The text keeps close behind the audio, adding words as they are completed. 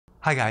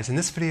Hi guys, in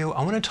this video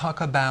I want to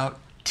talk about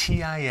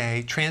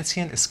TIA,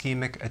 Transient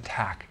Ischemic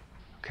Attack.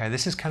 Okay,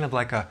 this is kind of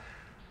like a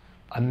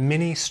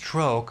mini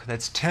stroke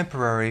that's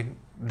temporary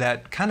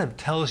that kind of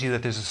tells you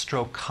that there's a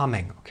stroke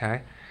coming,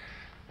 okay?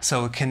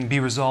 So it can be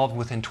resolved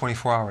within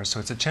 24 hours.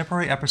 So it's a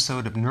temporary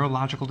episode of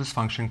neurological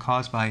dysfunction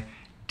caused by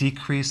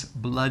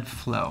decreased blood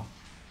flow,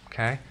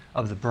 okay,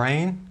 of the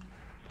brain,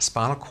 the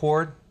spinal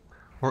cord,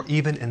 or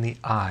even in the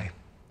eye.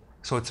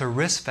 So it's a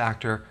risk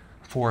factor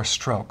for a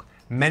stroke.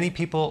 Many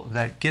people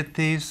that get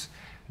these,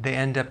 they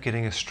end up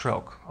getting a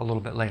stroke a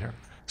little bit later.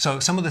 So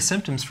some of the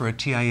symptoms for a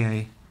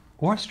TIA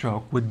or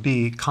stroke would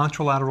be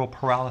contralateral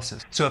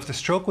paralysis. So if the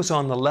stroke was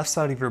on the left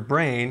side of your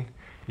brain,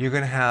 you're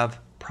going to have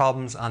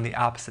problems on the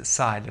opposite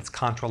side. That's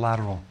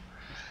contralateral.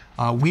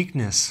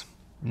 Weakness,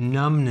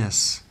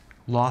 numbness,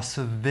 loss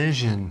of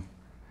vision,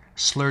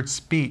 slurred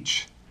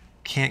speech,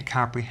 can't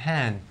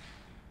comprehend,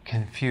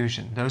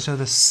 confusion. Those are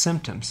the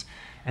symptoms.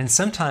 And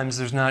sometimes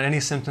there's not any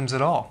symptoms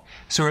at all.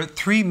 So there are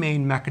three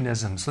main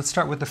mechanisms. Let's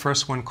start with the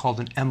first one called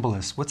an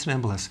embolus. What's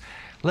an embolus?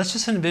 Let's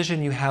just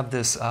envision you have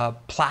this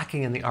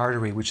plaquing in the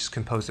artery, which is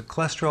composed of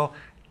cholesterol,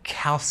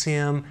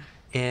 calcium,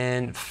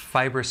 and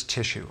fibrous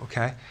tissue,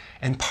 okay?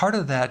 And part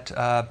of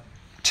that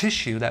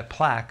tissue, that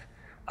plaque,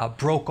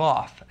 broke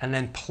off and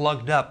then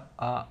plugged up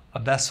a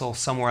vessel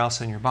somewhere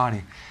else in your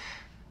body.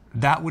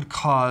 That would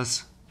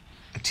cause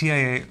a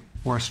TIA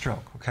or a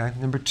stroke, okay?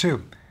 Number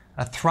two,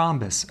 a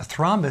thrombus. A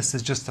thrombus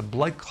is just a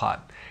blood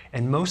clot,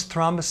 and most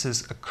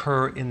thrombuses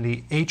occur in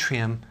the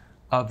atrium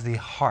of the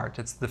heart.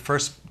 It's the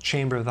first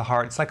chamber of the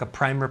heart. It's like a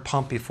primer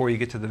pump before you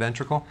get to the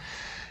ventricle,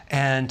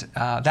 and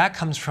that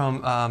comes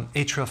from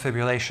atrial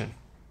fibrillation.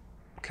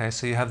 Okay,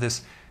 so you have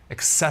this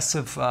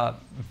excessive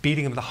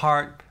beating of the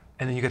heart,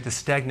 and then you get the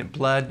stagnant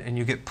blood, and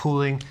you get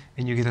pooling,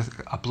 and you get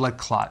a blood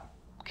clot.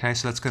 Okay,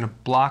 so that's going to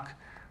block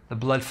the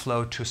blood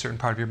flow to a certain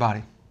part of your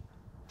body.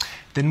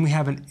 Then we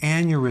have an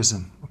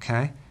aneurysm.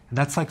 Okay.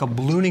 That's like a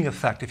ballooning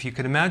effect. If you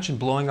could imagine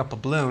blowing up a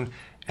balloon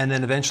and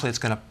then eventually it's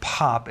going to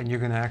pop and you're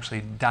going to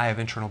actually die of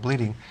internal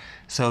bleeding.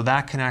 So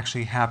that can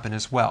actually happen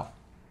as well.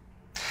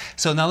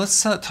 So now let's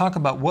talk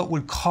about what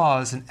would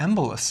cause an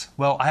embolus.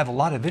 Well, I have a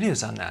lot of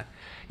videos on that.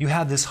 You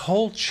have this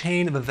whole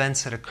chain of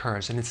events that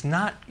occurs, and it's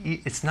not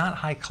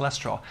high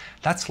cholesterol.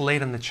 That's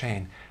late on the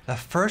chain. The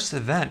first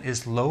event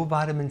is low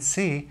vitamin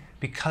C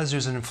because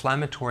there's an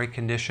inflammatory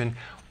condition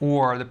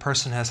or the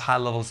person has high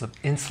levels of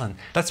insulin.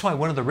 That's why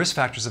one of the risk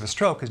factors of a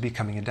stroke is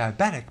becoming a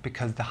diabetic,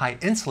 because the high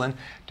insulin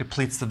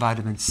depletes the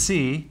vitamin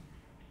C,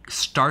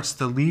 starts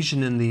the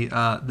lesion in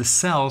the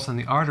cells in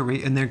the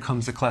artery, and there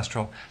comes the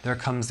cholesterol, there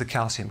comes the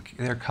calcium,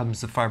 there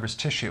comes the fibrous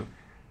tissue,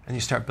 and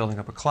you start building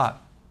up a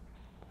clot.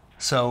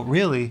 So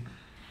really,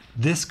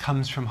 this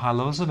comes from high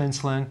levels of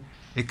insulin.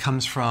 It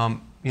comes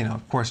from,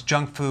 of course,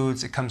 junk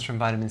foods. It comes from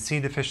vitamin C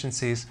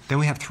deficiencies. Then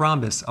we have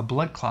thrombus, a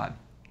blood clot.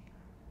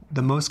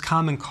 The most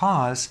common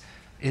cause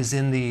is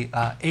in the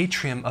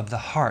atrium of the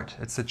heart.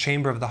 It's the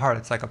chamber of the heart.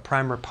 It's like a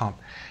primer pump.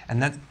 And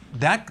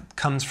that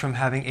comes from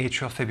having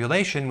atrial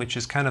fibrillation, which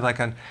is kind of like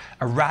an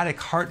erratic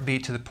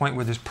heartbeat to the point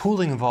where there's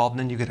pooling involved,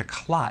 and then you get a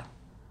clot.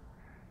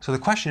 So the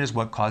question is,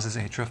 what causes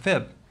atrial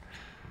fib?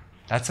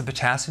 That's a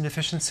potassium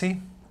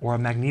deficiency or a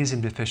magnesium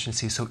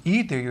deficiency. So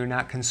either you're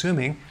not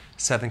consuming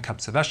 7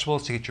 cups of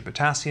vegetables to get your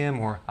potassium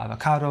or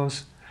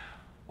avocados,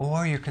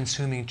 or you're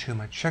consuming too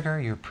much sugar,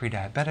 you're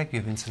pre-diabetic,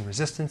 you have insulin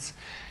resistance,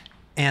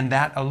 and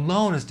that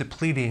alone is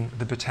depleting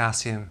the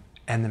potassium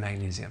and the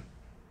magnesium.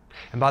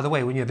 And by the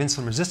way, when you have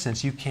insulin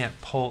resistance, you can't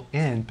pull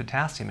in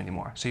potassium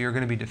anymore, so you're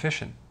going to be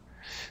deficient.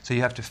 So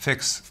you have to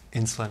fix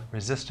insulin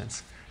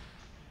resistance.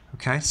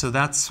 Okay, so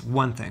that's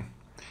one thing.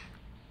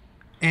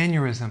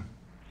 Aneurysm.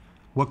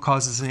 What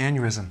causes an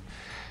aneurysm?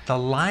 The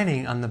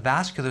lining on the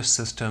vascular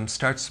system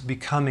starts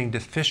becoming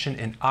deficient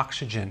in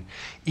oxygen,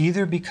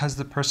 either because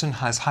the person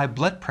has high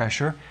blood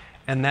pressure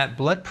and that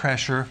blood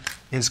pressure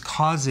is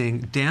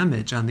causing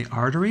damage on the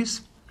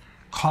arteries,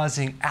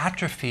 causing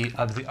atrophy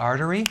of the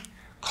artery,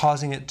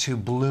 causing it to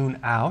balloon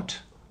out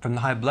from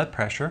the high blood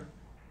pressure.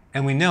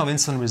 And we know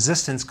insulin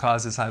resistance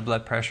causes high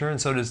blood pressure,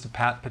 and so does the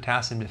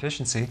potassium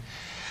deficiency.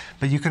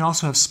 But you can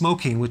also have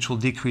smoking, which will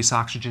decrease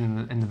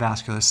oxygen in the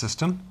vascular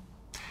system.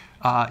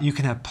 You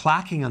can have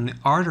plaquing on the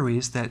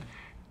arteries that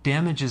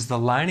damages the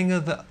lining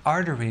of the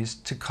arteries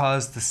to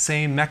cause the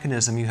same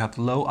mechanism. You have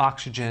low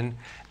oxygen,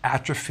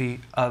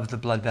 atrophy of the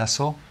blood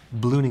vessel,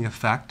 ballooning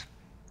effect.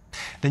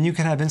 Then you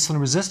can have insulin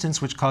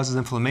resistance, which causes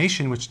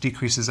inflammation, which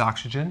decreases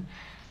oxygen,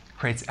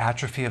 creates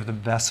atrophy of the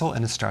vessel,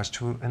 and it starts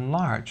to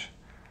enlarge.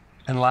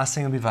 And the last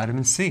thing will be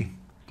vitamin C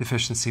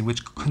deficiency,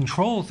 which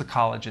controls the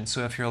collagen.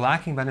 So if you're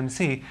lacking vitamin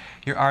C,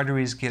 your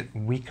arteries get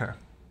weaker.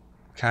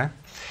 Okay?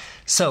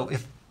 So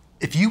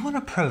if you want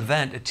to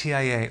prevent a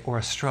TIA or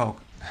a stroke,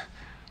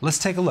 let's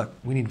take a look.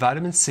 We need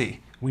vitamin C.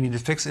 We need to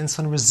fix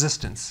insulin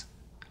resistance.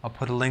 I'll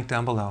put a link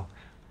down below.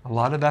 A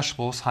lot of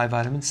vegetables, high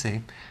vitamin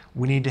C.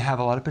 We need to have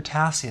a lot of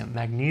potassium,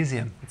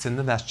 magnesium. It's in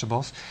the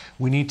vegetables.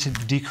 We need to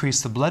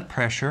decrease the blood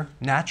pressure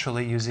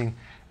naturally using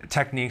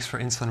techniques for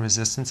insulin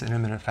resistance,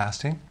 intermittent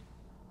fasting.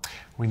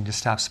 We need to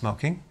stop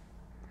smoking.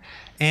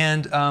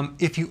 And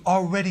if you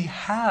already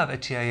have a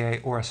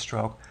TIA or a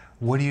stroke,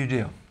 what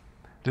do?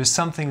 There's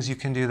some things you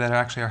can do that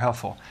actually are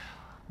helpful.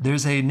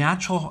 There's a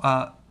natural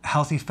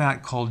healthy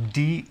fat called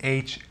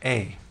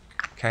DHA.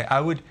 Okay,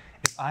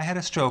 if I had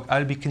a stroke, I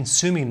would be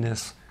consuming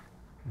this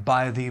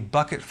by the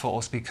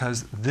bucketfuls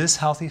because this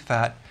healthy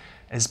fat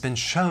has been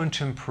shown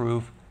to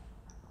improve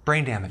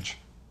brain damage.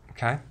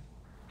 Okay,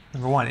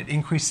 number one, it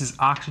increases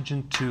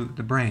oxygen to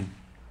the brain.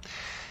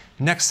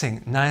 Next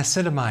thing,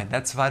 niacinamide,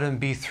 that's vitamin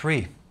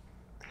B3.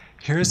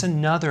 Here's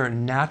another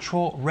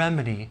natural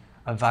remedy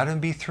of vitamin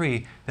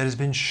B3 that has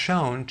been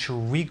shown to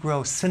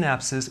regrow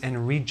synapses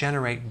and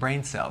regenerate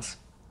brain cells.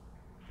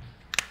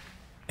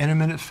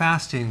 Intermittent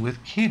fasting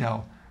with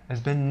keto has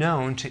been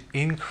known to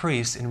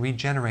increase and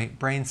regenerate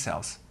brain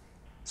cells.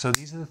 So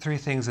these are the three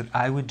things that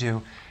I would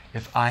do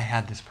if I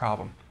had this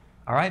problem.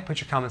 All right,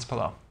 put your comments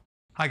below.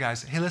 Hi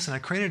guys, hey listen, I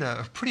created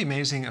a pretty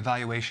amazing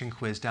evaluation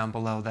quiz down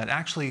below that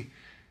actually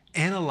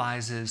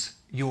analyzes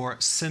your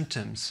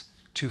symptoms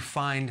to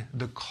find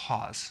the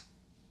cause,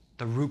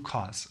 the root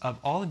cause of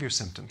all of your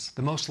symptoms,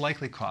 the most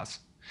likely cause.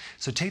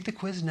 So take the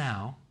quiz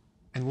now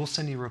and we'll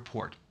send you a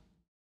report.